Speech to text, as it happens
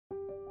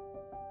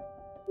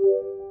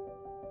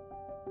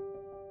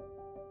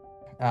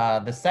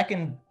The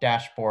second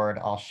dashboard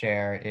I'll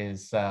share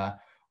is what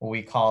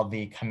we call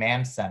the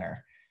command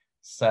center.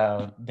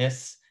 So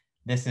this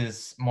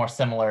is more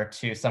similar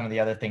to some of the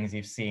other things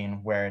you've seen,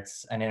 where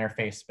it's an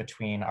interface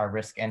between our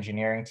risk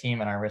engineering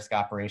team and our risk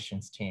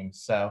operations team.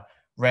 So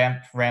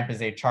Ramp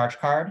is a charge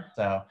card.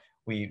 So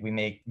we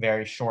make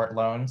very short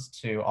loans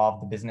to all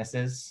of the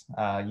businesses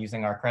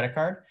using our credit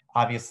card.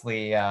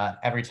 Obviously,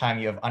 every time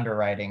you have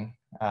underwriting,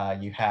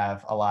 you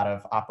have a lot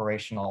of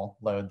operational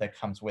load that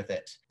comes with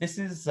it. This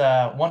is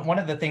one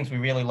of the things we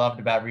really loved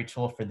about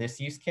Retool for this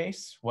use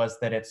case was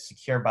that it's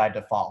secure by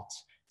default.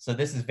 So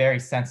this is very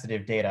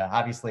sensitive data.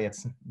 Obviously,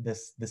 it's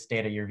this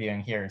data you're viewing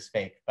here is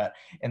fake, but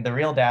and the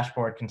real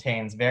dashboard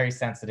contains very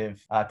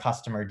sensitive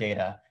customer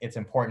data. It's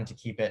important to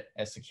keep it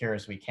as secure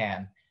as we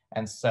can.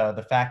 And so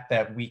the fact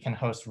that we can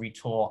host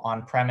Retool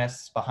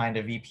on-premise behind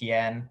a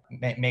VPN,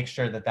 make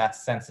sure that that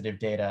sensitive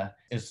data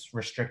is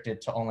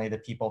restricted to only the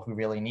people who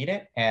really need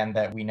it, and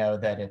that we know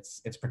that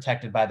it's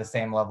protected by the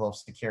same level of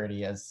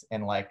security as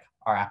in like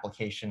our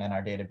application and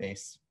our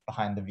database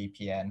behind the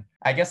VPN.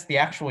 I guess the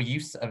actual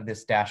use of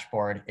this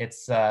dashboard,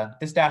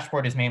 this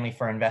dashboard is mainly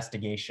for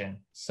investigation.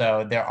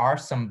 So there are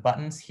some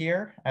buttons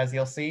here, as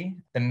you'll see.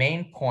 The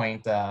main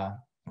point,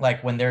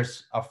 like when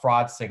there's a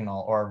fraud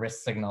signal or a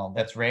risk signal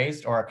that's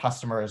raised, or a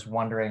customer is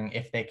wondering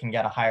if they can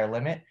get a higher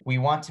limit, we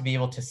want to be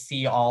able to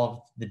see all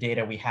of the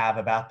data we have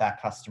about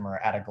that customer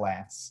at a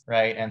glance,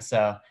 right? And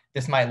so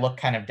this might look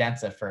kind of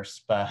dense at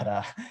first,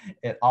 but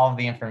all of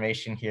the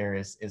information here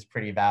is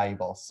pretty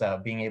valuable. So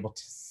being able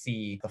to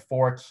see the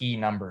 4 key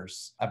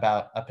numbers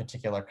about a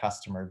particular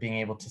customer, being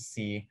able to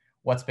see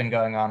what's been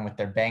going on with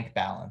their bank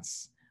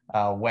balance,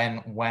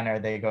 when are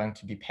they going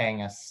to be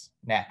paying us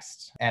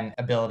next, and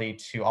ability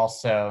to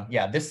also,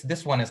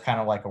 this one is kind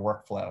of like a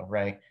workflow,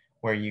 right?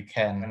 Where you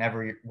can,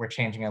 whenever we're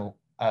changing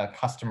a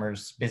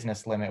customer's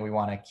business limit, we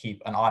want to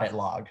keep an audit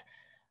log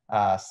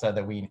so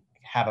that we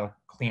have a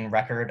clean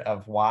record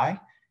of why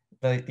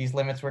these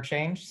limits were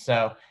changed.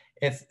 So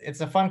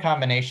it's a fun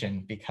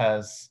combination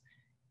because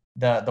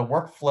the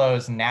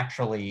workflows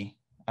naturally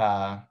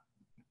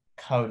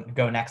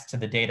go next to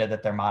the data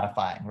that they're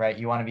modifying, right?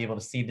 You want to be able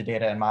to see the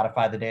data and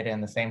modify the data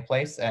in the same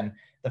place. And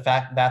the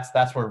fact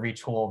that's where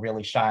Retool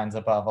really shines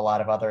above a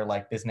lot of other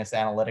like business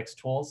analytics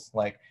tools.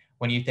 Like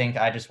when you think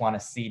I just want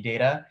to see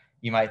data,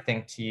 you might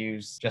think to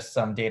use just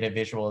some data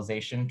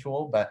visualization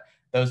tool, but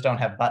those don't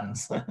have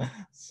buttons.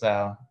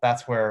 So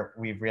that's where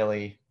we've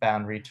really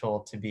found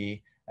Retool to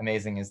be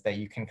amazing, is that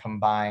you can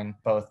combine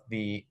both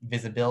the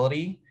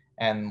visibility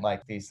and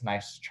like these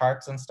nice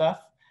charts and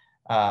stuff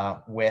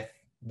with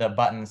the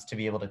buttons to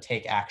be able to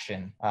take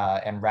action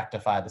and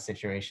rectify the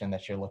situation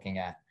that you're looking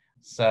at.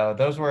 So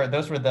those were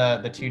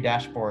the 2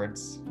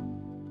 dashboards